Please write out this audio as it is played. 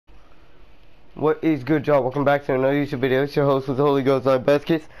What is good, y'all? Welcome back to another YouTube video. It's your host with the Holy Ghost,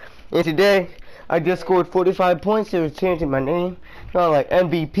 Baskets. And today, I just scored 45 points. It was changing my name. Not like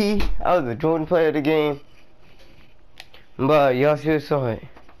MVP. I was the Jordan player of the game. But y'all should have saw it.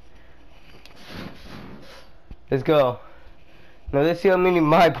 Let's go. Now let's see how many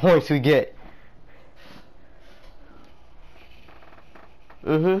my points we get.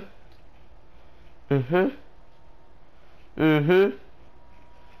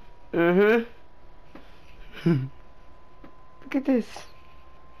 Look at this.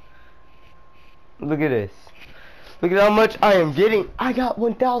 Look at this. Look at how much I am getting. I got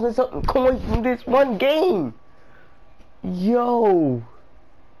 1,000 something coins from this one game. Yo.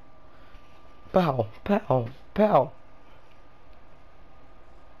 Pow, pow, pow.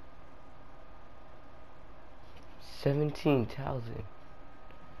 17,000.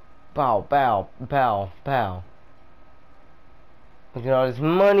 Pow, pow, pow, pow. Look at all this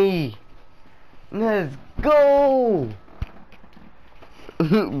money. Let's go.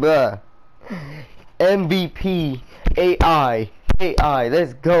 Bruh. MVP AI.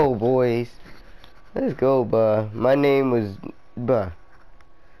 Let's go, boys. Let's go, bruh. My name was bruh.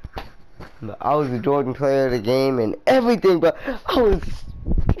 I was the Jordan player of the game and everything, but I was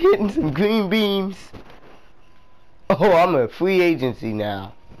hitting some green beams. Oh, I'm a free agency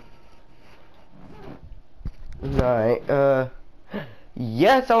now. Alright,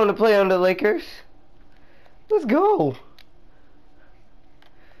 yes, I want to play on the Lakers. Let's go.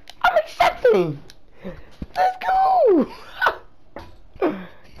 I'm accepting. Let's go.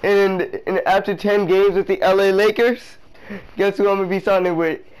 and after 10 games with the LA Lakers, guess who I'm going to be signing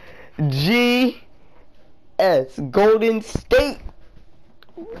with? GS, Golden State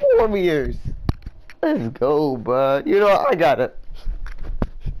Warriors. Let's go, bud. You know, I got it.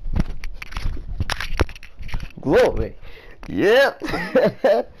 Glory. Yep.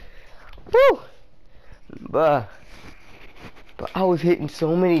 Woo. But I was hitting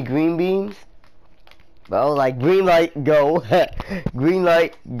so many green beams. But I was like, green light, go. Green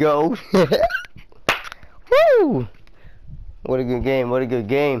light, go. Woo. What a good game. What a good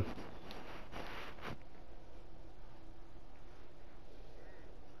game.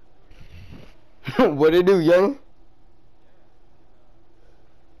 What it do, young?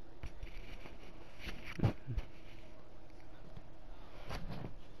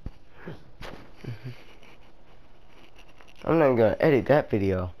 I'm not gonna edit that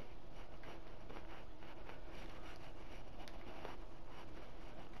video.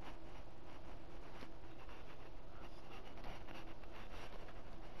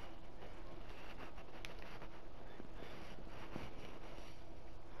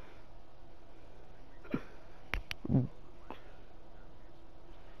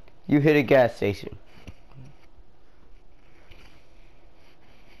 You hit a gas station.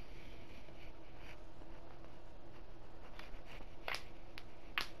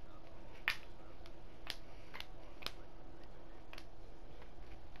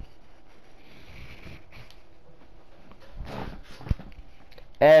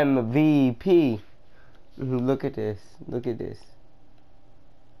 MVP. Look at this. Look at this.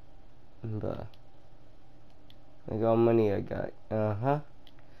 Look how money I got.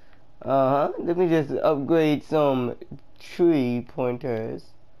 Let me just upgrade some tree pointers.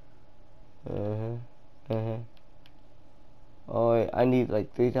 Oh, I need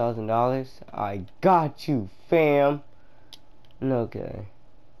like $3,000. I got you, fam. Okay,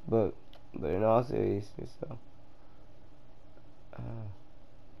 but in all seriousness, though.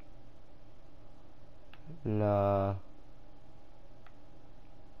 Nah.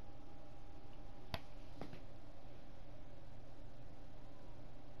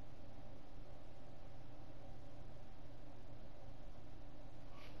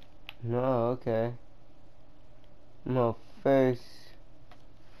 No, okay. No, first.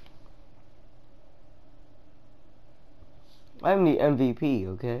 I'm the MVP,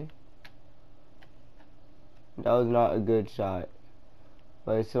 okay? That was not a good shot.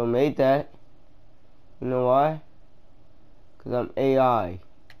 But I still made that. You know why? Because I'm AI.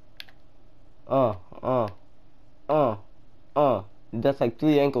 That's like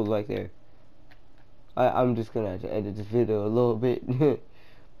 3 ankles right there. I'm just gonna have to edit this video a little bit.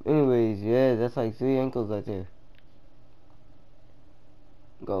 Anyways, yeah, that's like 3 ankles right there.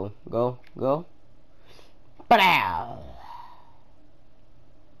 Go, go, go. Ba-dow!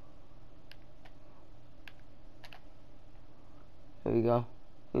 There we go.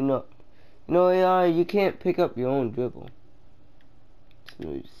 You know, AI, you can't pick up your own dribble.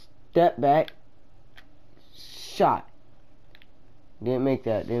 So step back. Shot. Didn't make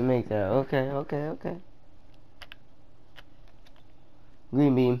that. Okay.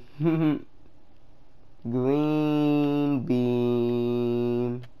 Green beam. Green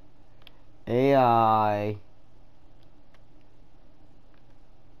beam. AI.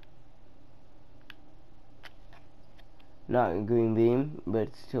 Not a green beam,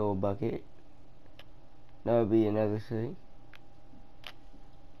 but still a bucket. That would be another thing.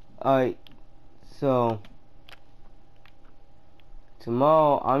 Alright, so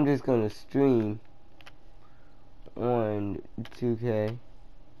tomorrow I'm just gonna stream on 2K.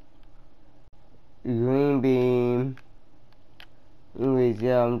 Green beam. Anyways,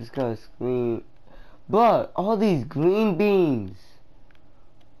 yeah, I'm just gonna scream. But all these green beams.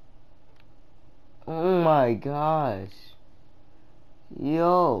 Oh my gosh.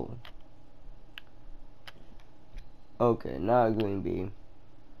 Yo. Okay, not a green beam.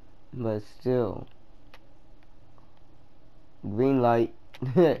 But still. Green light.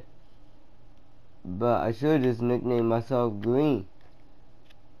 But I should just nickname myself Green.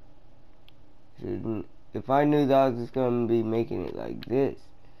 Shouldn't. If I knew that I was just gonna be making it like this.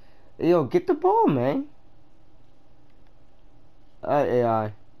 Yo, get the ball, man. Alright,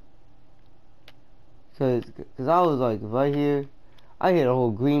 AI. Cause I was like right here. I hit a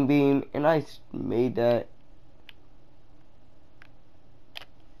whole green beam and I made that.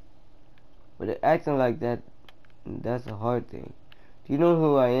 But it acting like that, that's a hard thing. Do you know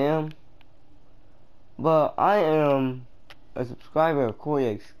who I am? But I am a subscriber of Corey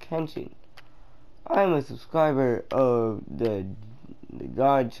X Kenshin. I am a subscriber of the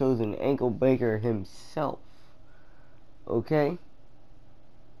God chosen ankle breaker himself. Okay?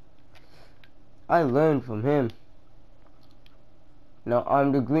 I learned from him. Now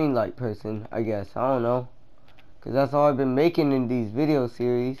I'm the green light person, I guess. I don't know. Cause that's all I've been making in these video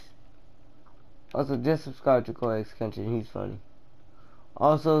series. Also, just subscribe to Corey X Kenshin. He's funny.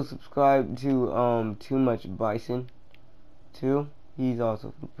 Also, subscribe to Too Much Bison too. He's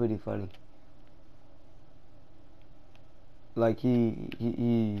also pretty funny. Like he's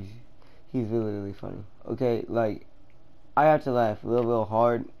really funny. Okay, like I have to laugh real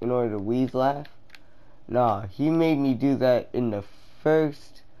hard in order to wheeze laugh. Nah, he made me do that in the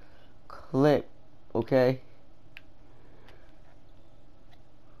first clip. Okay.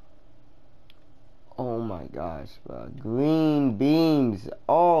 Oh my gosh, bro. Green beams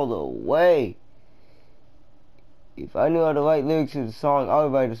all the way. If I knew how to write lyrics to the song, I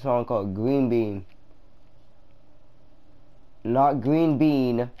would write a song called Green Bean. Not Green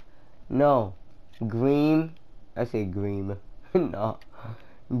Bean. No. Green. I say green. No.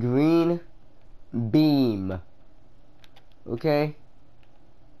 Green beam. Okay?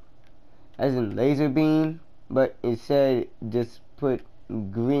 As in laser beam, but instead just put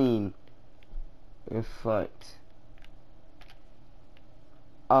green in front.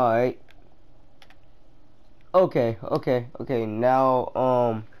 Alright. Okay.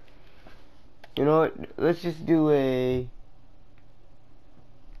 Now, you know what? Let's just do a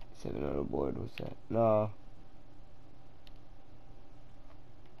 7 on the board. What's that? No.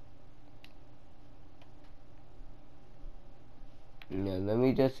 Yeah, let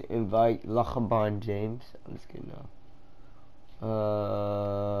me just invite LeBron James. I'm just kidding now.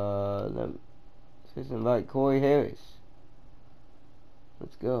 Let's just invite Corey Harris.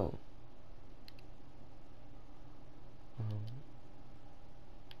 Let's go.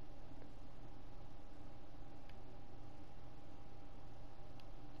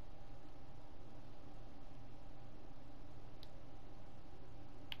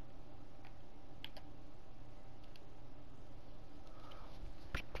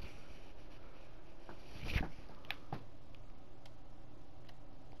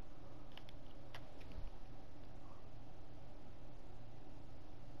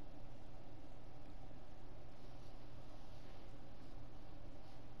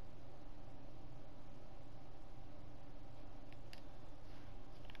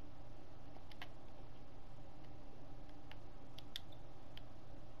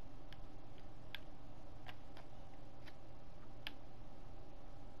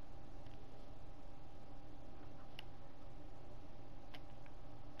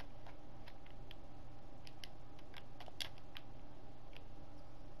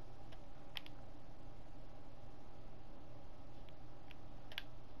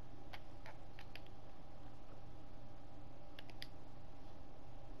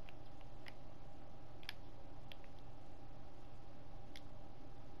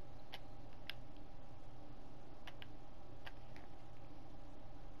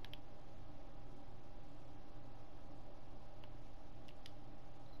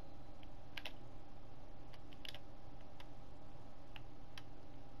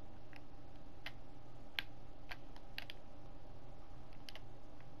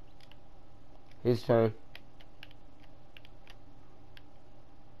 His turn.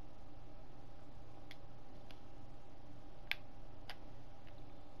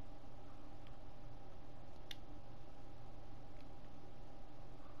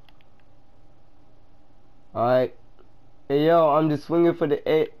 Alright. Hey, yo, I'm just swinging for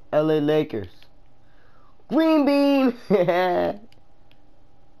the LA Lakers. Green bean!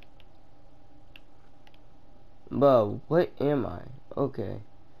 Bro, what am I? Okay.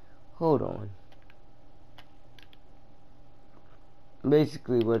 Hold on.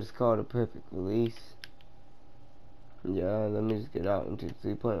 Basically what is called a perfect release. Yeah, let me just get out into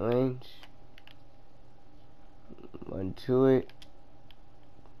 3-point range. Run to it.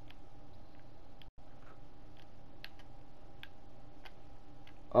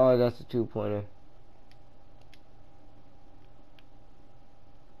 Oh, that's a 2-pointer.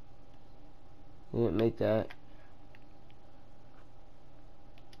 Didn't make that.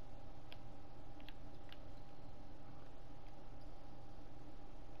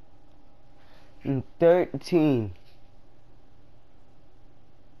 And 13.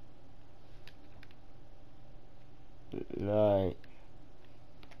 Alright.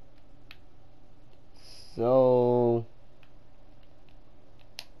 So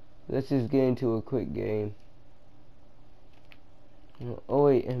let's just get into a quick game. Oh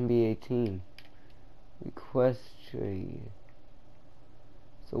wait, NBA team. Request trade.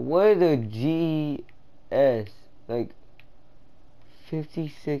 So what are the GS? Like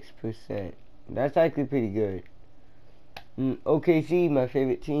 56%. That's actually pretty good. OKC, my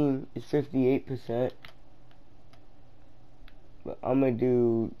favorite team, is 58%. But I'm gonna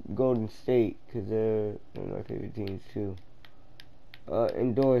do Golden State because they're one of my favorite teams too.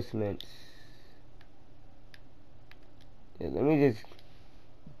 Endorsements. Yeah, let me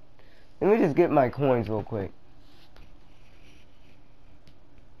just get my coins real quick.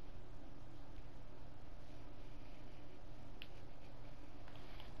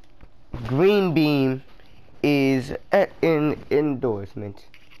 Green Beam is an endorsement.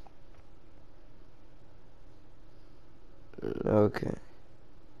 Okay.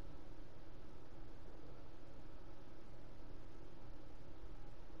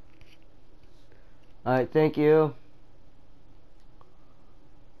 Alright, thank you.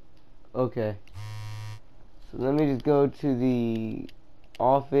 Okay. So let me just go to the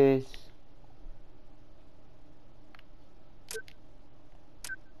office.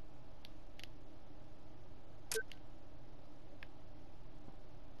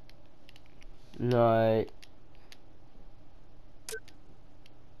 Alright.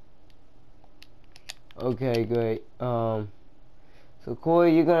 Okay, great. So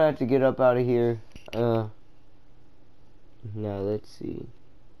Corey, you're gonna have to get up out of here. Now let's see.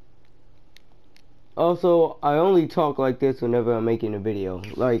 Also, I only talk like this whenever I'm making a video.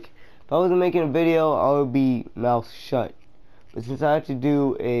 Like, if I wasn't making a video, I would be mouth shut. But since I have to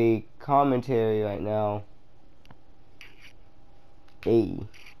do a commentary right now, I'm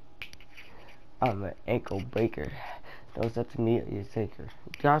an ankle breaker. Don't step to me, you taker.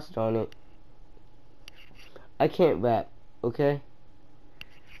 Gosh darn it. I can't rap, okay?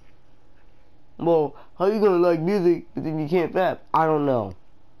 Well, how you gonna like music, but then you can't rap? I don't know.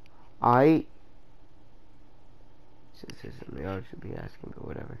 Alright? Says something else should be asking, but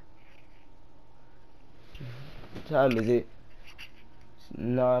whatever. What time is it? It's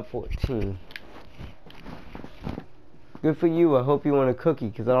 9:14. Good for you. I hope you want a cookie,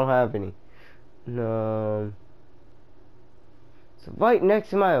 because I don't have any. No. It's right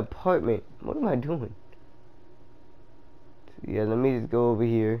next to my apartment. What am I doing? So, yeah, let me just go over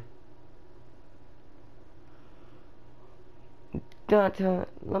here. Downtown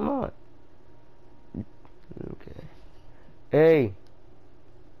Lamont. Okay. Hey.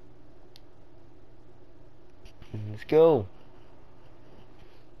 Let's go.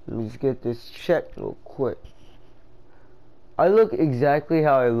 Let me just get this checked real quick. I look exactly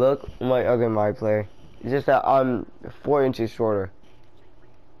how I look on my other My Player. It's just that I'm 4 inches shorter.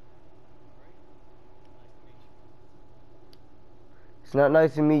 It's not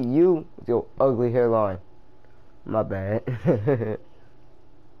nice to meet you with your ugly hairline. My bad.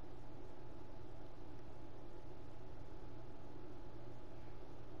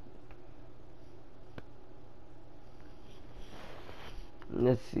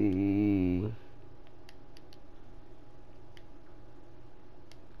 Let's see.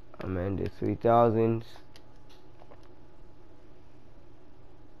 I'm in the 3000s.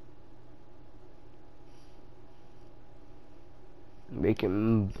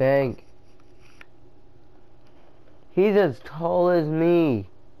 Making bank. He's as tall as me.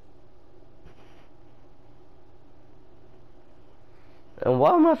 And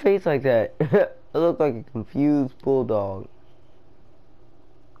why my face like that? I look like a confused bulldog.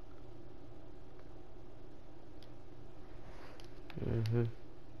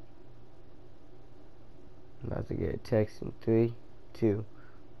 About to get a text in 3, 2,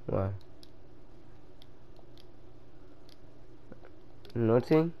 1.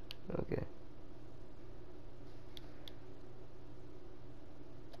 Nothing? Okay.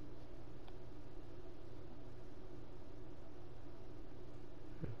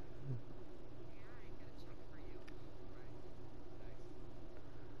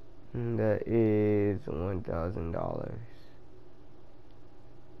 That is $1,000.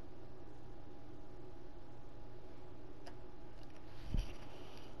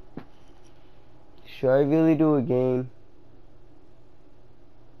 Should I really do a game?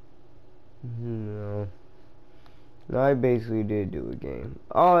 No. No, I basically did do a game.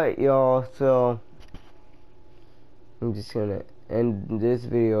 Alright, y'all, so I'm just gonna end this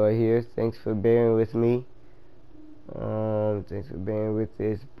video right here. Thanks for bearing with me. Thanks for bearing with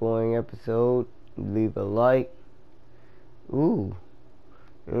this boring episode. Leave a like. Ooh.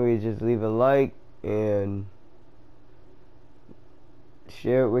 Anyway, just leave a like and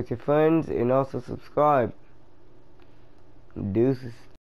share it with your friends and also subscribe. Deuces.